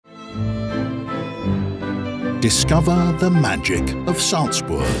Discover the magic of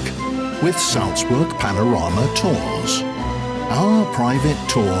Salzburg with Salzburg Panorama Tours. Our private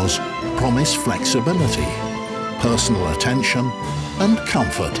tours promise flexibility, personal attention and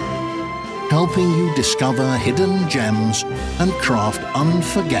comfort, helping you discover hidden gems and craft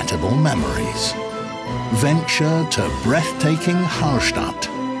unforgettable memories. Venture to breathtaking Hallstatt,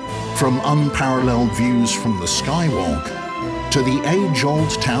 from unparalleled views from the skywalk to the age-old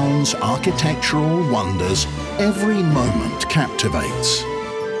town's architectural wonders. Every moment captivates.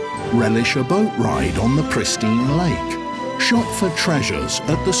 Relish a boat ride on the pristine lake, shop for treasures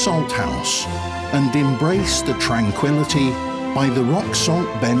at the salt house, and embrace the tranquility by the rock salt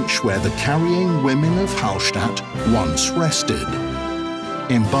bench where the carrying women of Hallstatt once rested.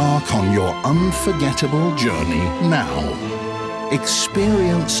 Embark on your unforgettable journey now.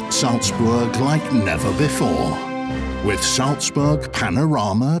 Experience Salzburg like never before with Salzburg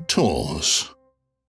Panorama Tours.